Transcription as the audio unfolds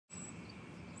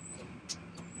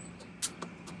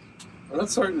I'm not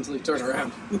starting until you turn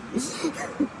around.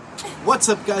 What's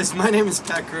up, guys? My name is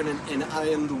Pat Kernan, and I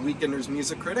am the Weekenders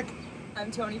music critic.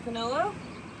 I'm Toni Pinello.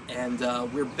 And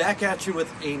we're back at you with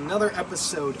another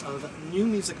episode of New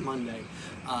Music Monday.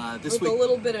 This with week, a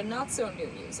little bit of not-so-new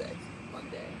music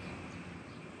Monday.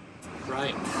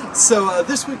 Right. So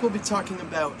this week we'll be talking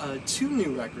about two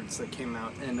new records that came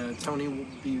out, and Toni will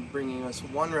be bringing us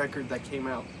one record that came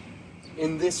out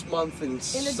in this month and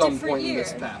some point year. in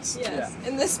this past. Yes, yeah.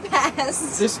 In this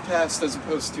past. This past as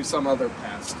opposed to some other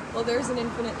past. Well, there's an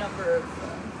infinite number of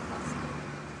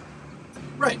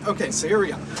Right, okay, so here we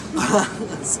go.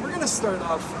 So we're going to start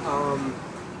off,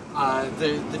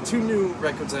 the two new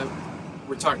records that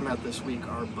we're talking about this week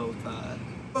are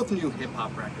both new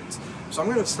hip-hop records. So I'm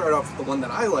going to start off with the one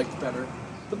that I liked better,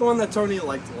 but the one that Toni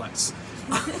liked less.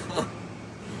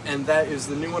 And that is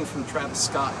the new one from Travis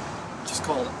Scott, which is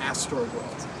called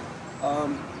Astroworld.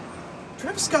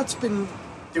 Travis Scott's been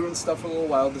doing stuff for a little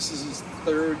while. This is his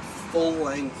third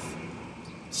full-length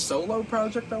solo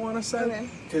project, I want to say,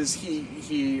 because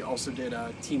he also did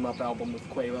a team-up album with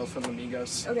Quavo from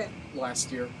Amigos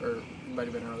last year, or it might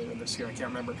have been earlier this year, I can't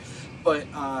remember. But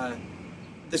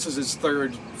this is his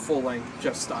third full-length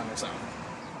just on his own.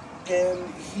 And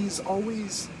he's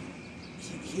always,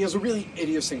 he has a really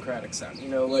idiosyncratic sound, you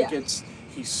know, like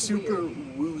he's super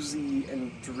woozy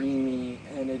and dreamy,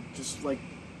 and it just like,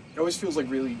 it always feels like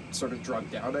really sort of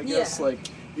drugged out, I guess. Like,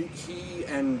 he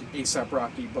and A$AP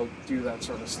Rocky both do that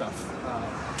sort of stuff,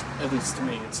 at least to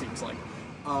me, it seems like.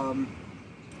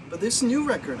 But this new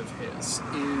record of his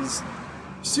is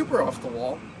super off the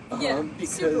wall.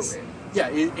 Because, super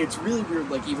weird. It's really weird,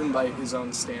 like, even by his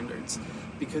own standards,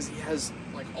 because he has,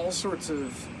 like, all sorts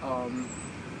of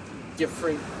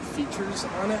different features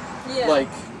on it. Yeah. Like,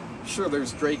 sure,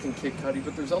 there's Drake and Kid Cudi,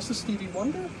 but there's also Stevie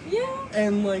Wonder. Yeah.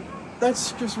 And, like,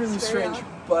 that's just really strange,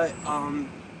 but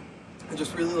I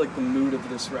just really like the mood of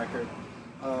this record.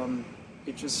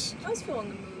 It just... I was feeling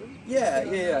the mood.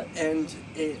 Yeah, and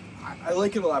I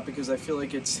like it a lot because I feel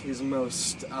like it's his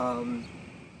most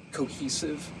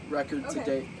cohesive record to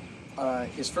date.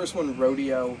 His first one,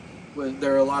 Rodeo,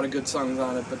 there are a lot of good songs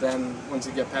on it, but then once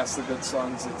you get past the good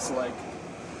songs, it's like,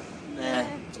 nah.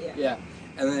 Yeah.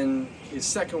 And then his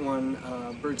second one,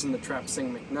 Birds in the Trap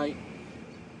Sing McKnight,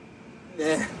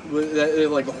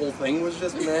 like the whole thing was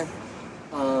just meh.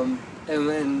 And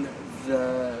then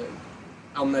the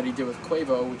album that he did with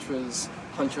Quavo, which was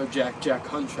Huncho Jack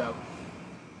Huncho,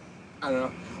 I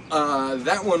don't know,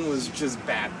 that one was just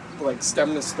bad, like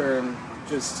stem to stern,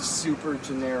 just super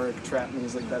generic trap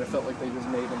music that I felt like they just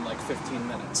made in like 15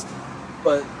 minutes.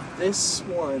 But this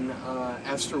one,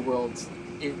 Astroworld,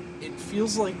 it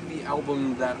feels like the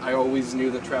album that I always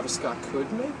knew that Travis Scott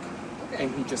could make,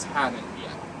 and he just hadn't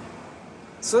yet.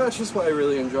 So that's just why I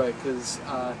really enjoy it, because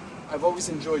I've always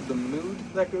enjoyed the mood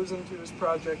that goes into his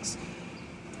projects,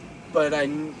 but I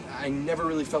never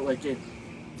really felt like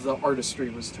the artistry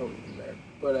was totally there.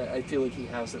 But I feel like he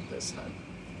has it this time.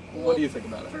 Well, what do you think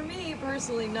about it? For me,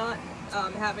 personally, not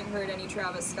having heard any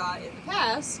Travis Scott in the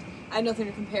past, I had nothing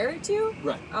to compare it to.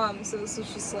 Right. So this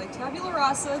was just like tabula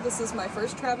rasa. This is my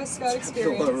first Travis Scott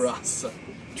experience. Tabula rasa.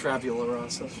 Travula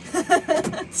rasa.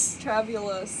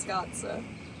 Travula Scotza.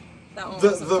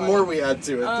 The more we add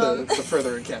to it, the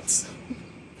further it gets.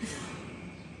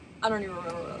 I don't even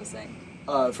remember what I was saying.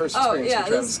 First experience with Travis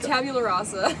this is Scott. Tabula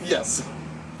Rasa. Yes.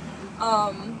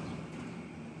 And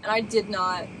I did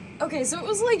not... Okay, so it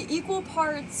was like equal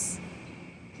parts...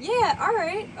 Yeah,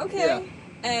 alright, okay. Yeah.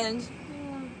 And...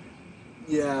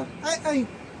 Yeah,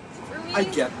 for me, I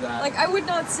get that. Like, I would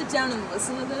not sit down and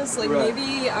listen to this. Like,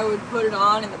 maybe I would put it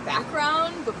on in the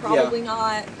background, but probably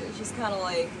not. It's just kind of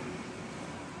like...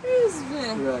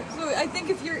 Right. So I think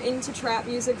if you're into trap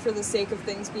music for the sake of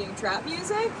things being trap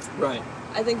music,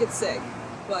 I think it's sick.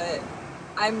 But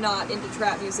I'm not into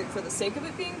trap music for the sake of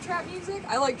it being trap music.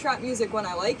 I like trap music when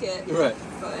I like it. Right.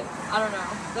 But I don't know.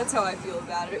 That's how I feel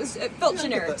about it. It felt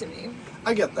generic to me.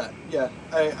 I get that. Yeah,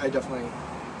 I definitely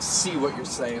see what you're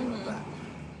saying with that.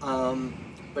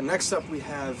 But next up we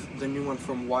have the new one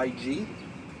from YG.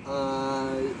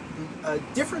 A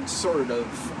different sort of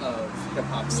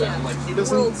hip-hop sound. Like, he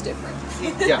doesn't... The world's different.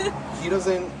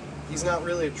 He's not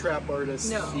really a trap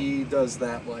artist. No. He does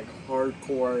that, like,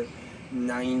 hardcore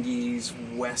 90s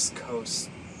West Coast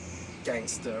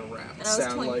gangsta rap and I was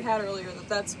telling Pat earlier that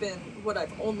that's been what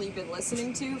I've only been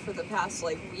listening to for the past,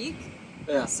 like, week.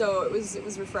 Yeah. So it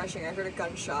was refreshing. I heard a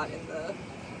gunshot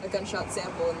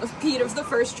sample in the beat of the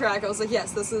first track. I was like,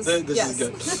 yes, this is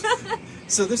good.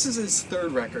 So this is his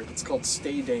third record. It's called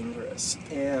Stay Dangerous,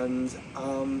 and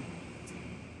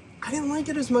I didn't like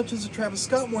it as much as the Travis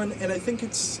Scott one, and I think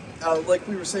it's like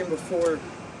we were saying before,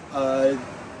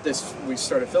 we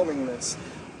started filming this.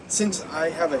 Since I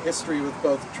have a history with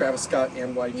both Travis Scott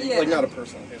and YG, like not a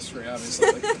personal history, obviously,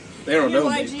 like, they don't know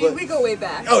YG, me. But, we go way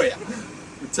back. Oh yeah,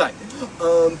 we're tight.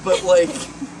 But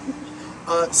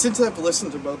like, since I've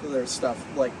listened to both of their stuff,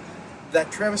 like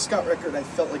that Travis Scott record, I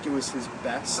felt like it was his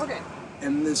best. Okay.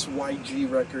 And this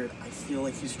YG record, I feel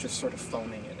like he's just sort of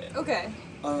phoning it in. Okay.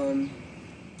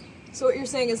 So what you're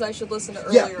saying is I should listen to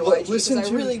earlier YG, because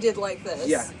I really did like this.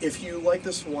 Yeah, if you like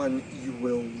this one, you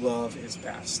will love his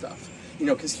past stuff. You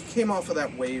know, because he came off of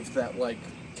that wave that, like,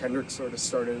 Kendrick sort of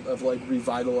started, of, like,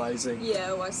 revitalizing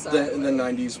West Side the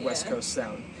 90s West Coast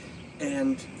sound.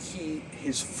 And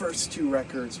his first two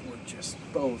records were just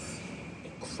both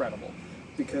incredible.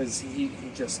 Because he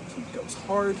goes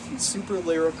hard, he's super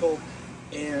lyrical,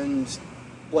 and,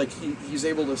 like, he's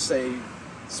able to say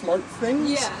smart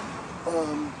things. Yeah.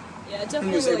 Definitely. And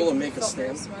he was able to make a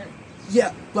stand. Smart.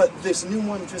 Yeah, but this new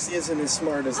one just isn't as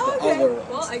smart as the other ones.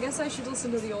 Well, I guess I should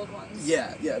listen to the old ones.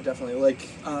 Yeah, definitely. Like,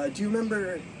 do you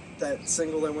remember that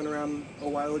single that went around a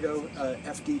while ago,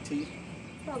 FDT?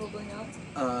 Probably not.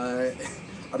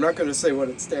 I'm not going to say what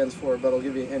it stands for, but I'll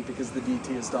give you a hint because the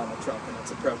DT is Donald Trump and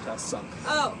it's a protest song.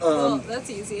 Oh, well, that's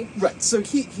easy. Right, so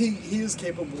he is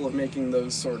capable of making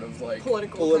those sort of, like,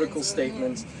 political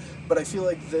statements, but I feel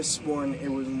like this one,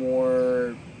 it was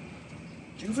more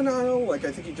juvenile. Like,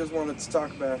 I think he just wanted to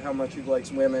talk about how much he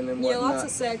likes women and whatnot. Yeah, lots of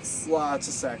sex. Lots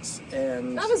of sex,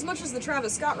 and... Not as much as the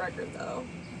Travis Scott record, though.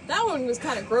 That one was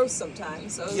kind of gross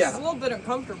sometimes, so it was a little bit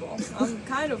uncomfortable. I'm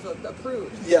kind of a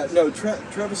prude. Yeah, no,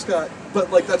 Travis Scott, but,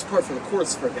 like, that's par for the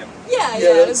course for him. Yeah,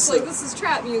 it's like, this is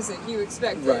trap music, you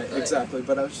expect it. Right, exactly,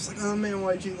 but I was just like, oh man,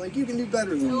 YG, like, you can do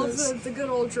better than this. I love the good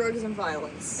old drugs and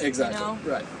violence. Exactly, you know?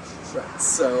 right.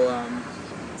 So,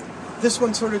 this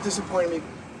one sort of disappointed me,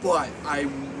 but I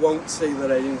won't say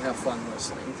that I didn't have fun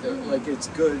listening to it. Like, it's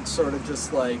good, sort of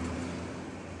just like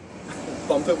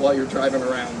bump it while you're driving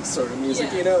around sort of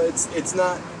music. You know, it's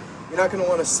not, you're not going to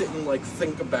want to sit and like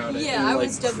think about it and I like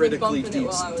was definitely critically bumping it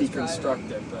while I was deconstruct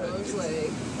driving. it. But I was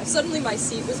like, suddenly my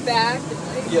seat was back and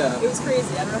like, it was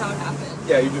crazy. I don't know how it happened.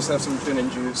 Yeah, you just have some gin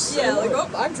and juice. Yeah, like, oh,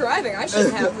 I'm driving. I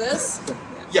shouldn't have this.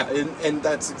 Yeah, and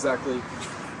that's exactly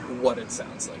what it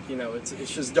sounds like. You know, it's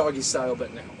just doggy style,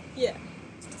 but now. Yeah.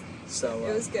 So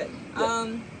it was good.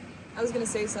 Yeah. I was gonna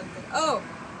say something. Oh,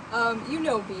 you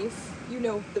know beef. You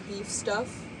know the beef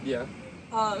stuff. Yeah.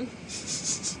 I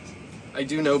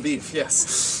do know beef.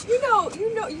 Yes. You know,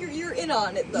 you're in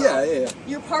on it though. Yeah.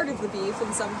 You're part of the beef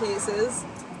in some cases.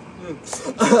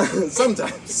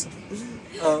 Sometimes.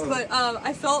 But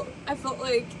I felt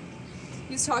like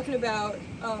he was talking about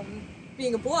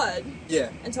being a blood. Yeah.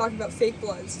 And talking about fake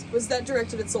bloods. Was that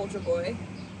directed at Soulja Boy?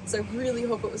 So I really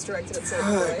hope it was directed at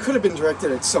Soulja Boy. It could have been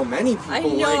directed at so many people. I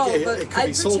know, like, but it could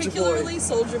be particularly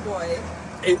Soulja Boy.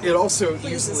 It also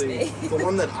pleases easily, me. the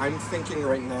one that I'm thinking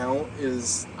right now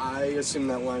is, I assume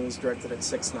that line was directed at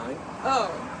 6ix9ine.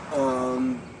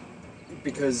 Oh.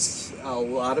 Because a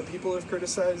lot of people have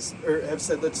criticized, or have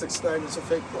said that 6ix9ine is a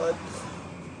fake blood.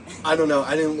 I don't know,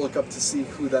 I didn't look up to see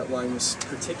who that line was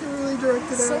particularly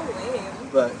directed at. So lame.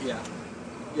 But yeah,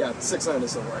 6ix9ine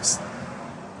is the worst.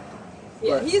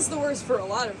 Yeah, but he's the worst for a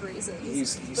lot of reasons.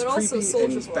 He's but also creepy Soulja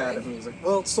and he's Boy. bad at music.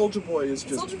 Well, Soulja Boy is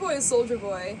just... Soulja Boy is Soulja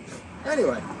Boy.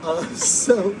 Anyway,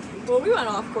 so... Well, we went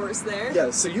off course there. Yeah,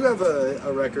 so you have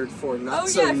a record for not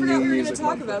so new music. Oh yeah, I forgot we were going to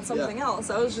talk about something else.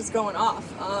 I was just going off.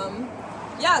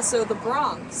 So the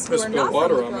Bronx, who are not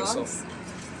from the Bronx.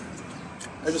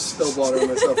 I just spilled water on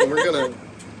myself, and we're gonna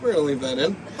leave that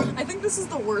in. I think this is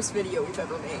the worst video we've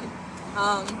ever made.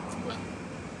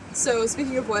 So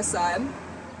speaking of West Side,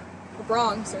 the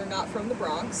Bronx are not from the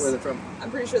Bronx. Where are they from? I'm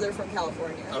pretty sure they're from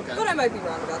California. Okay. But I might be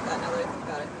wrong about that now that I think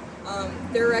about it.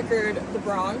 Their record, The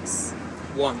Bronx.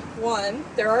 One.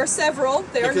 There are several.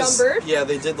 They are numbered. Yeah,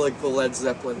 they did like the Led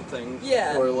Zeppelin thing.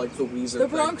 Yeah. Or like the Weezer The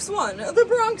Bronx 1, The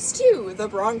Bronx 2, The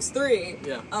Bronx 3.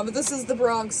 Yeah. But this is The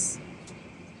Bronx.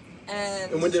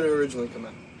 And when did it originally come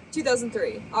out?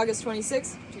 2003. August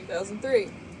 26th, 2003.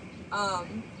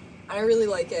 I really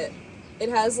like it. It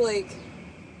has like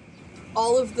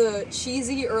all of the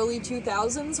cheesy early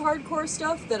 2000s hardcore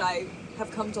stuff that I have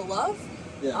come to love.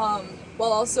 Yeah.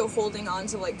 While also holding on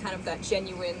to like kind of that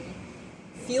genuine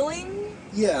feeling.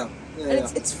 Yeah. And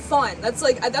it's fun. That's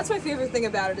my favorite thing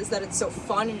about it, is that it's so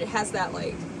fun, and it has that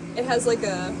like, it has like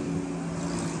a,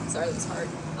 sorry that's hard.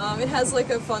 It has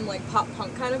like a fun like pop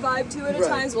punk kind of vibe to it at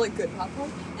times, but like good pop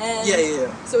punk. And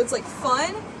yeah. so it's like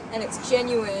fun, and it's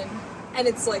genuine, and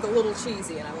it's like a little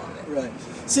cheesy, and I love it. Right.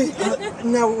 See,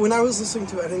 now when I was listening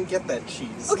to it, I didn't get that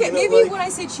cheese. Okay, you know, maybe like, when I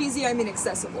say cheesy, I mean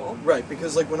accessible. Right,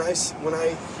 because like when I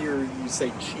hear you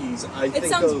say cheese, I think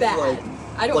sounds of bad. like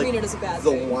I don't like mean it as a bad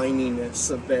the thing.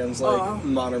 whininess of bands like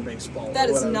Modern Baseball. That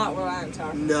is not what I'm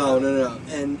talking about. about.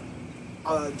 No. And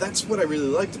that's what I really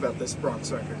liked about this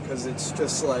Bronx record, because it's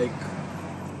just like,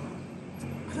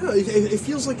 I don't know, it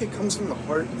feels like it comes from the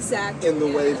heart. Exactly. In the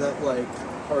way that like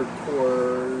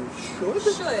hardcore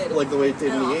should. Like the way it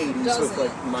did in the 80s with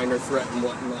like Minor Threat and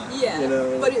whatnot. Yeah, you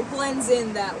know? but it blends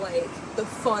in that like the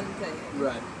fun thing.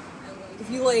 Right. And like if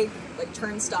you like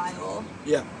Turnstile.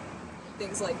 Yeah.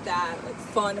 Things like that, like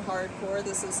fun hardcore,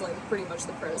 this is like pretty much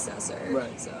the predecessor.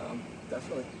 Right. So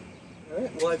definitely. All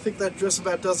right. Well, I think that just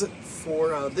about does it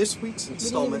for this week's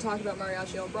installment. We didn't even talk about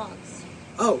Mariachi El Bronx.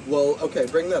 Oh, well, okay,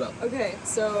 bring that up. Okay,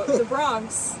 so the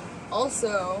Bronx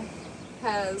also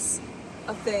has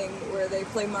a thing where they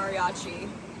play mariachi.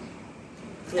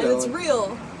 And it's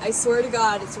real. I swear to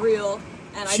God, it's real.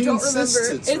 And I don't remember.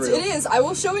 It is. I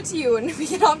will show it to you when we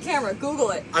get off camera.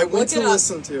 Google it. I went to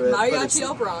listen to it. Mariachi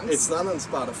El Bronx. It's not on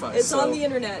Spotify. It's on the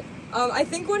internet. I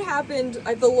think what happened,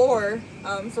 the lore,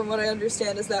 from what I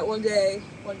understand, is that one day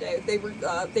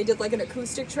they did like an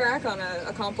acoustic track on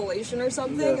a compilation or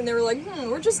something, and they were like,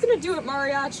 we're just gonna do it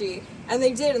mariachi, and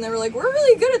they did, and they were like, we're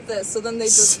really good at this, so then they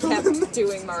just kept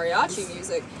doing mariachi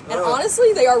music, and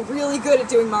honestly, they are really good at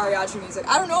doing mariachi music.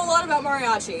 I don't know a lot about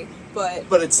mariachi,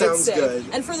 but it sounds good.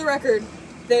 And for the record,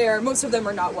 most of them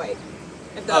are not white.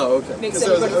 If that makes I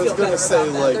anybody was feel better say,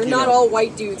 about that. like, They're not all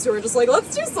white dudes who are just like,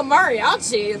 let's do some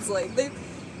mariachi. It's like,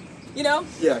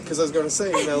 Yeah, because I was going to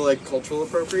say, like, cultural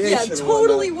appropriation. Yeah,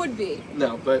 totally would be.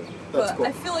 No, but that's cool.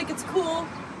 I feel like it's cool.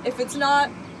 If it's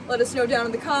not, let us know down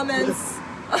in the comments.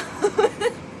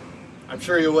 I'm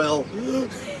sure you will.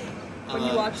 When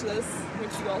you watch this,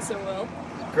 which you also will.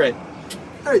 Great.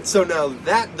 Alright, so now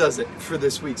that does it for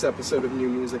this week's episode of New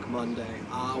Music Monday.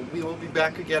 We will be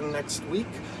back again next week.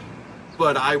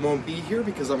 But I won't be here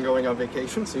because I'm going on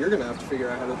vacation, so you're going to have to figure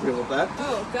out how to deal with that.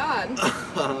 Oh, God.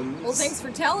 Well, thanks for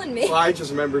telling me. Well, I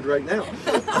just remembered right now.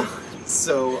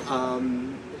 So,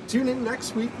 tune in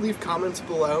next week. Leave comments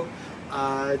below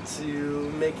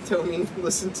to make Toni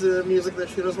listen to music that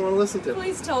she doesn't want to listen to.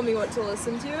 Please tell me what to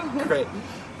listen to. Great.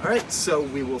 All right, so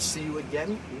we will see you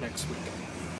again next week.